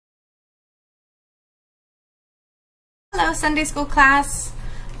Hello, Sunday school class.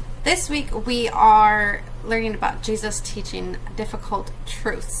 This week we are learning about Jesus teaching difficult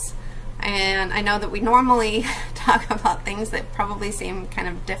truths. And I know that we normally talk about things that probably seem kind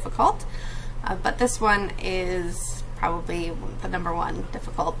of difficult, but this one is probably the number one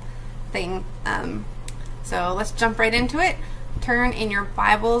difficult thing. So let's jump right into it. Turn in your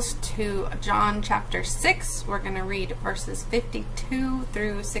Bibles to John chapter 6. We're going to read verses 52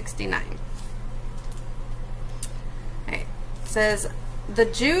 through 69. It says, "The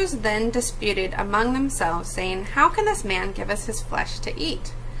Jews then disputed among themselves, saying, 'How can this man give us his flesh to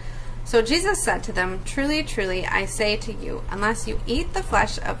eat?' So Jesus said to them, 'Truly, truly, I say to you, unless you eat the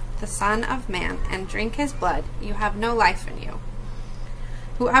flesh of the Son of Man and drink his blood, you have no life in you.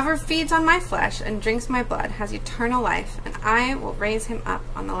 Whoever feeds on my flesh and drinks my blood has eternal life, and I will raise him up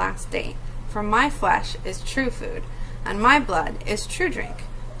on the last day. For my flesh is true food, and my blood is true drink.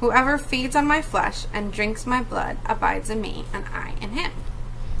 Whoever feeds on my flesh and drinks my blood abides in me, and I in him.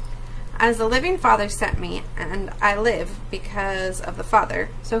 As the living Father sent me, and I live because of the Father,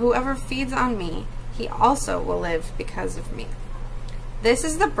 so whoever feeds on me, he also will live because of me. This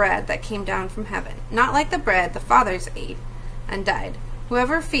is the bread that came down from heaven, not like the bread the fathers ate and died.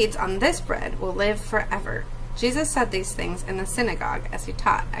 Whoever feeds on this bread will live forever.' Jesus said these things in the synagogue as he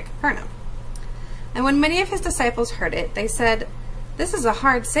taught at Capernaum. And when many of his disciples heard it, they said, 'This is a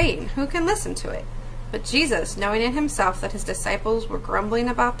hard saying. Who can listen to it?' But Jesus, knowing in himself that his disciples were grumbling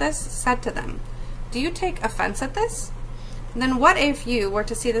about this, said to them, 'Do you take offense at this? Then what if you were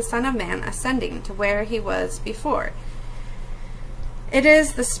to see the Son of Man ascending to where he was before? It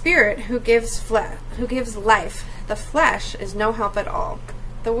is the Spirit who gives life. The flesh is no help at all.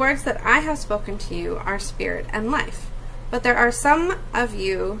 The words that I have spoken to you are spirit and life. But there are some of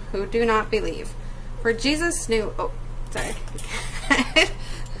you who do not believe.' For Jesus knew..." Oh, sorry.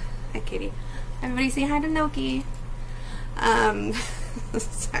 Hi, Katie. Everybody say hi to Noki.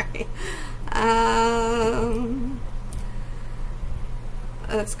 Sorry.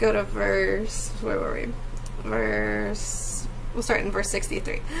 Let's go to where were we? We'll start in verse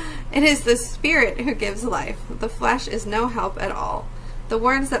 63. "It is the Spirit who gives life. The flesh is no help at all. The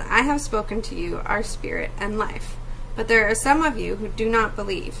words that I have spoken to you are spirit and life. But there are some of you who do not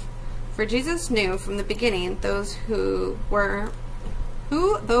believe." For Jesus knew from the beginning who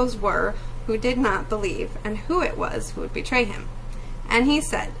those were who did not believe, and who it was who would betray him. And he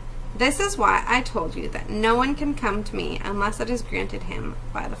said, "This is why I told you that no one can come to me unless it is granted him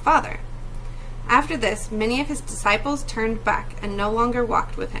by the Father." After this, many of his disciples turned back and no longer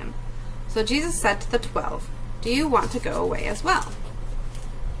walked with him. So Jesus said to the 12, "Do you want to go away as well?"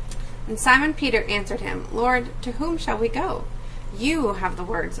 And Simon Peter answered him, "Lord, to whom shall we go? You have the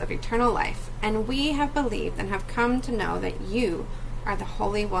words of eternal life, and we have believed and have come to know that you are the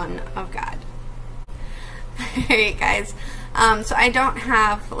Holy One of God." Alright, guys. So I don't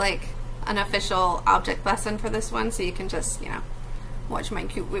have like an official object lesson for this one, so you can just, watch my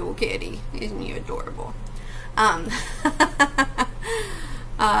cute little kitty. Isn't he adorable?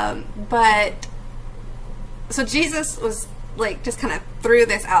 But so Jesus was like just kind of threw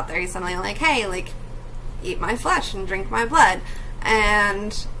this out there. He's suddenly like, "Hey, like, eat my flesh and drink my blood,"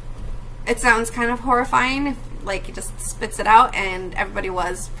 and it sounds kind of horrifying if like he just spits it out, and everybody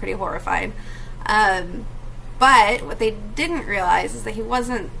was pretty horrified. But what they didn't realize is that he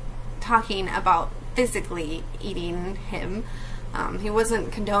wasn't talking about physically eating him. He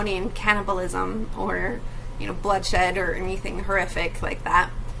wasn't condoning cannibalism or bloodshed or anything horrific like that.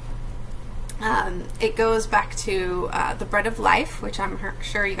 It goes back to the bread of life, which I'm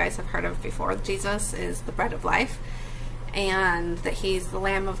sure you guys have heard of before. Jesus is the bread of life, and that he's the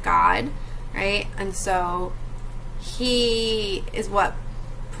Lamb of God, right? And so he is what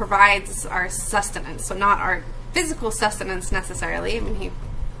provides our sustenance. So not our physical sustenance necessarily. I mean, he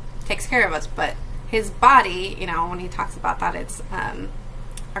takes care of us, but his body, when he talks about that, it's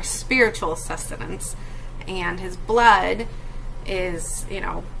our spiritual sustenance, and his blood is,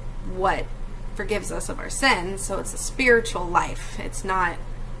 what forgives us of our sins. So it's a spiritual life. It's not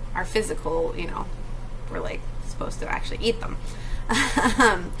our physical, we're like supposed to actually eat them.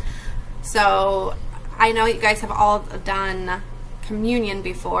 So I know you guys have all done communion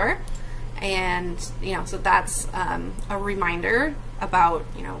before, and so that's a reminder about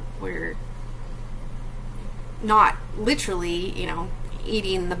we're not literally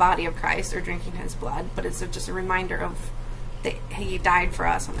eating the body of Christ or drinking his blood, but it's just a reminder of that he died for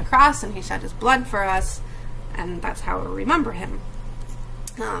us on the cross and he shed his blood for us, and that's how we remember him.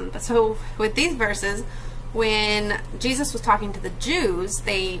 But so with these verses, when Jesus was talking to the Jews,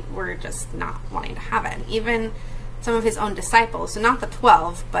 they were just not wanting to have it. And even some of his own disciples, so not the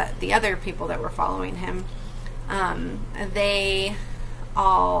 12, but the other people that were following him, they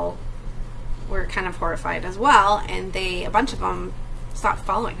all were kind of horrified as well, and a bunch of them stopped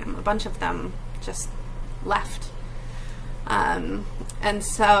following him. A bunch of them just left. And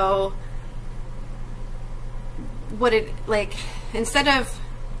so instead of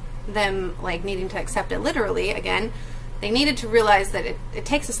them like needing to accept it literally, again, they needed to realize that it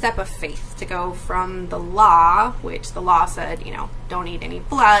takes a step of faith to go from the law, which the law said, you know, don't eat any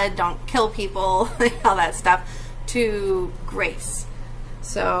blood, don't kill people, all that stuff, to grace.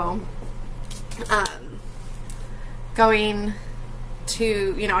 So going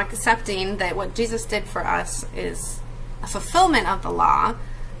to, you know, accepting that what Jesus did for us is a fulfillment of the law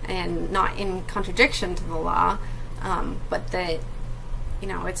and not in contradiction to the law, but that, you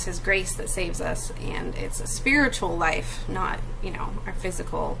know, it's his grace that saves us, and it's a spiritual life, not, you know, our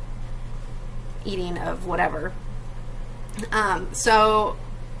physical eating of whatever. So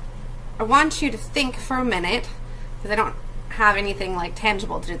I want you to think for a minute, because I don't have anything like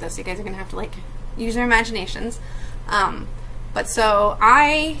tangible to do this. You guys are gonna have to like use your imaginations. But so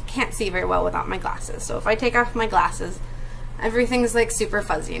I can't see very well without my glasses. So if I take off my glasses, everything's like super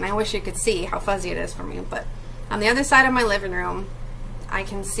fuzzy, and I wish you could see how fuzzy it is for me. But on the other side of my living room, I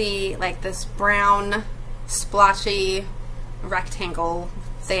can see like this brown splotchy rectangle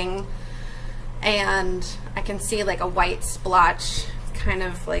thing, and I can see like a white splotch kind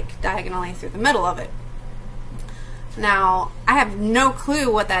of like diagonally through the middle of it. Now, I have no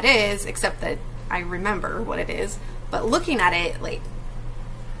clue what that is, except that I remember what it is, but looking at it, like,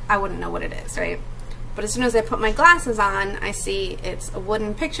 I wouldn't know what it is, right? But as soon as I put my glasses on, I see it's a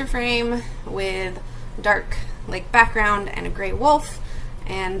wooden picture frame with dark like background and a gray wolf,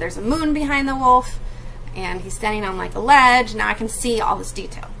 and there's a moon behind the wolf, and he's standing on like a ledge. Now I can see all this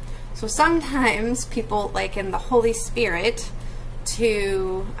detail. So sometimes people like in the Holy Spirit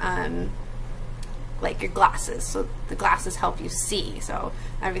to like your glasses, so the glasses help you see, so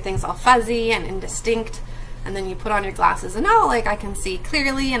everything's all fuzzy and indistinct, and then you put on your glasses and oh, like I can see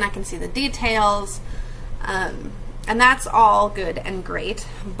clearly and I can see the details, and that's all good and great.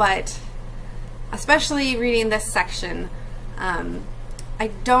 But especially reading this section, I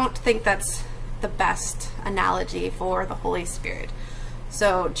don't think that's the best analogy for the Holy Spirit.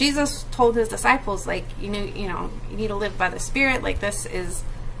 So Jesus told his disciples, like, you need to live by the Spirit. Like, this is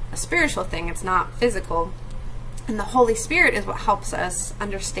a spiritual thing, it's not physical. And the Holy Spirit is what helps us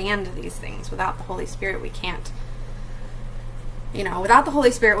understand these things. Without the Holy Spirit, we can't. You know, without the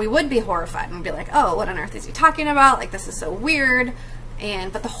Holy Spirit, we would be horrified and be like, oh, what on earth is he talking about? Like, this is so weird.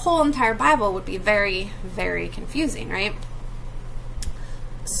 But the whole entire Bible would be very, very confusing, right?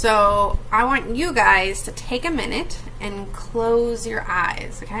 So I want you guys to take a minute and close your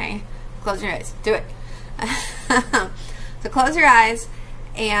eyes, okay? Close your eyes. Do it. So close your eyes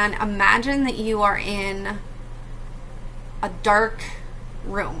and imagine that you are in a dark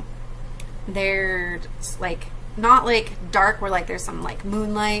room. There's like, not like dark where like there's some like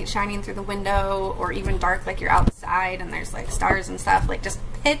moonlight shining through the window, or even dark like you're outside and there's like stars and stuff, like just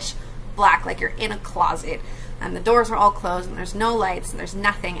pitch black, like you're in a closet and the doors are all closed and there's no lights and there's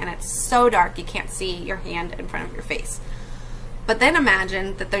nothing, and it's so dark you can't see your hand in front of your face. But then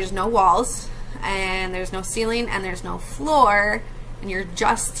imagine that there's no walls and there's no ceiling and there's no floor, and you're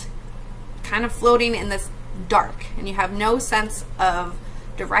just kind of floating in this dark, and you have no sense of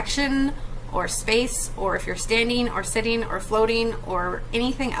direction or space, or if you're standing or sitting or floating or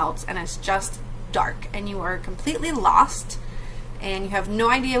anything else, and it's just dark and you are completely lost and you have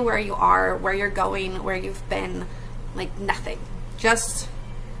no idea where you are, where you're going, where you've been, like nothing, just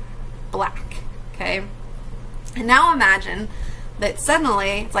black, okay? And now imagine that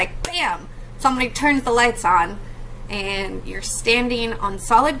suddenly it's like bam, somebody turns the lights on and you're standing on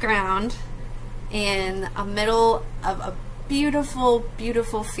solid ground in the middle of a beautiful,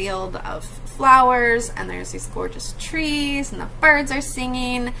 beautiful field of flowers, and there's these gorgeous trees and the birds are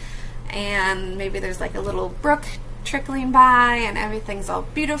singing, and maybe there's like a little brook trickling by, and everything's all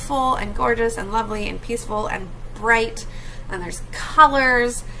beautiful and gorgeous and lovely and peaceful and bright, and there's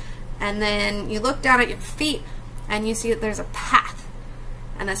colors. And then you look down at your feet and you see that there's a path,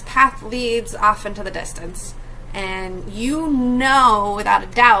 and this path leads off into the distance, and you know without a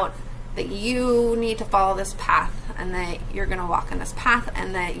doubt that you need to follow this path, and that you're going to walk on this path,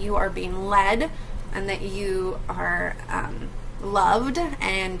 and that you are being led, and that you are loved,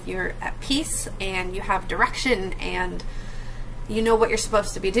 and you're at peace, and you have direction, and you know what you're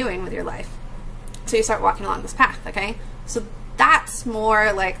supposed to be doing with your life. So you start walking along this path, okay? So that's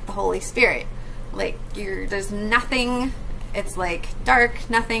more like the Holy Spirit. Like, there's nothing, it's like dark,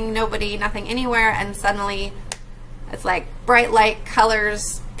 nothing, nobody, nothing anywhere, and suddenly it's like bright light,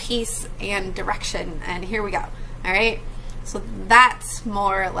 colors, peace, and direction, and here we go. All right, so that's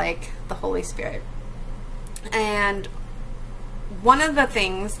more like the Holy Spirit. And one of the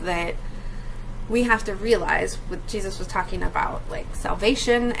things that we have to realize, what Jesus was talking about, like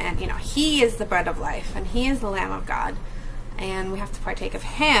salvation, and you know, he is the bread of life and he is the Lamb of God, and we have to partake of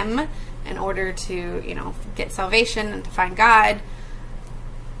him in order to, you know, get salvation and to find God.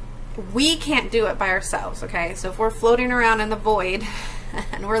 We can't do it by ourselves, okay? So if we're floating around in the void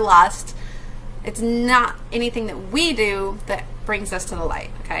and we're lost, it's not anything that we do that brings us to the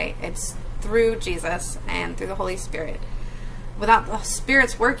light, okay? It's through Jesus and through the Holy Spirit. Without the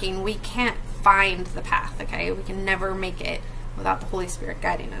Spirit's working, we can't find the path, okay? We can never make it without the Holy Spirit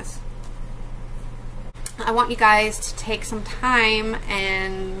guiding us. I want you guys to take some time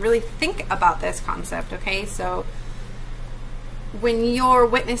and really think about this concept, okay? So when you're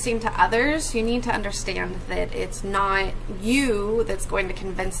witnessing to others, you need to understand that it's not you that's going to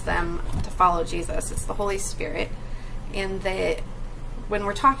convince them to follow Jesus. It's the Holy Spirit. And that when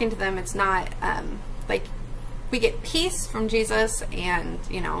we're talking to them, it's not like we get peace from Jesus and,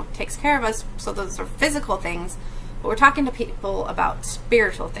 you know, takes care of us. So those are physical things. But we're talking to people about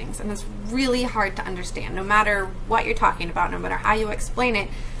spiritual things. And it's really hard to understand. No matter what you're talking about, no matter how you explain it,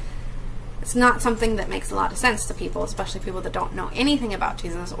 it's not something that makes a lot of sense to people, especially people that don't know anything about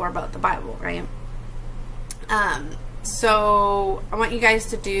Jesus or about the Bible, right? So I want you guys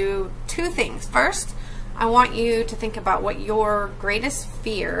to do two things. First, I want you to think about what your greatest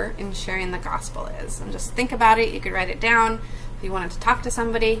fear in sharing the gospel is. And just think about it. You could write it down. If you wanted to talk to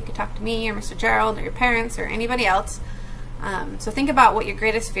somebody, you could talk to me or Mr. Gerald or your parents or anybody else. So think about what your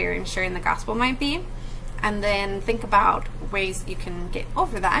greatest fear in sharing the gospel might be. And then think about ways you can get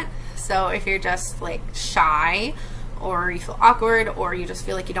over that. So if you're just like shy, or you feel awkward, or you just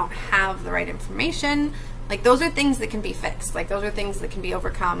feel like you don't have the right information, like those are things that can be fixed. Like those are things that can be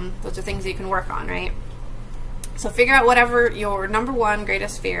overcome. Those are things you can work on, right? So figure out whatever your number one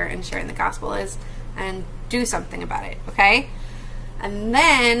greatest fear in sharing the gospel is and do something about it, okay? And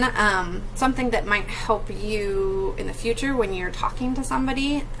then something that might help you in the future when you're talking to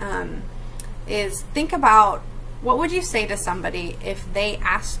somebody is think about, what would you say to somebody if they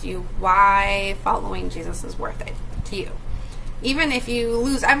asked you why following Jesus is worth it to you? Even if you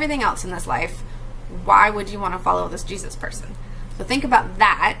lose everything else in this life, why would you want to follow this Jesus person? So think about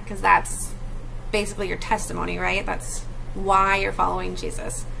that, because that's basically your testimony, right? That's why you're following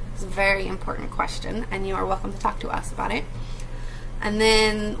Jesus. It's a very important question, and you are welcome to talk to us about it. And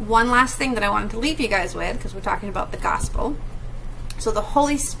then one last thing that I wanted to leave you guys with, because we're talking about the gospel. So the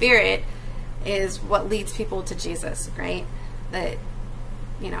Holy Spirit is what leads people to Jesus, right? That,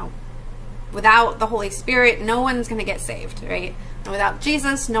 you know, without the Holy Spirit, no one's going to get saved, right? And without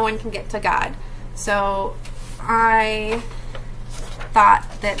Jesus, no one can get to God. So I thought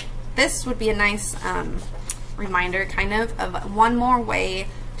that this would be a nice reminder, kind of one more way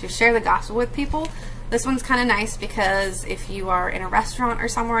to share the gospel with people. This one's kind of nice because if you are in a restaurant or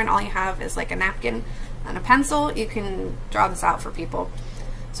somewhere and all you have is like a napkin and a pencil, you can draw this out for people.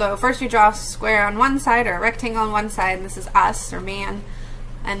 So first you draw a square on one side or a rectangle on one side, and this is us or man.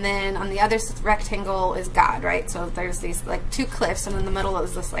 And then on the other rectangle is God, right? So there's these like two cliffs, and in the middle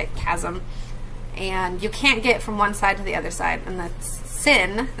is this like chasm. And you can't get from one side to the other side, and that's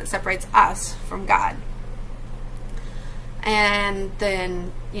sin that separates us from God. And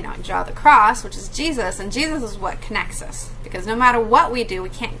then, you know, draw the cross, which is Jesus, and Jesus is what connects us. Because no matter what we do, we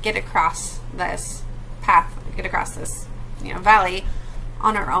can't get across this path, get across this, you know, valley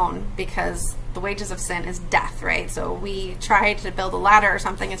on our own, because the wages of sin is death, right? So we try to build a ladder or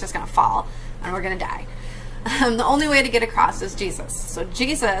something, it's just going to fall, and we're going to die. The only way to get across is Jesus. So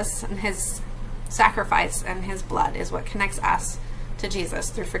Jesus and his sacrifice and his blood is what connects us to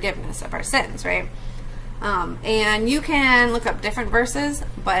Jesus through forgiveness of our sins, right? And you can look up different verses,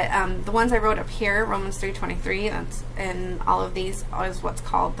 but the ones I wrote up here, Romans 3:23, that's in all of these, is what's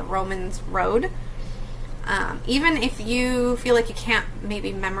called the Romans Road. Even if you feel like you can't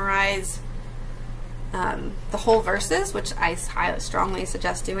maybe memorize the whole verses, which I highly strongly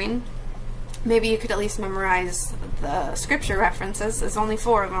suggest doing, maybe you could at least memorize the scripture references. There's only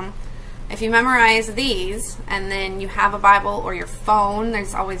 4 of them. If you memorize these, and then you have a Bible or your phone,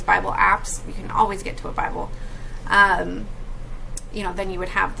 there's always Bible apps, you can always get to a Bible, you know, then you would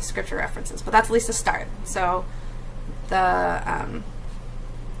have the scripture references. But that's at least a start. So the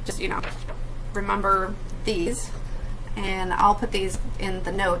just, you know, remember these, and I'll put these in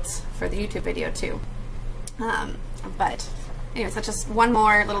the notes for the YouTube video too. But anyways, that's just one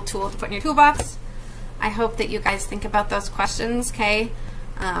more little tool to put in your toolbox. I hope that you guys think about those questions, okay?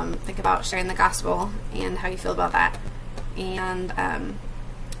 Think about sharing the gospel and how you feel about that. And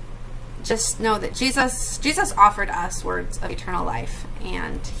just know that Jesus offered us words of eternal life,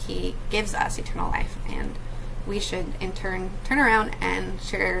 and he gives us eternal life, and we should in turn turn around and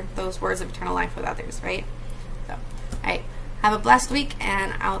share those words of eternal life with others, right? So, all right, have a blessed week,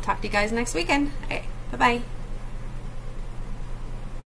 and I'll talk to you guys next weekend. Okay, bye-bye.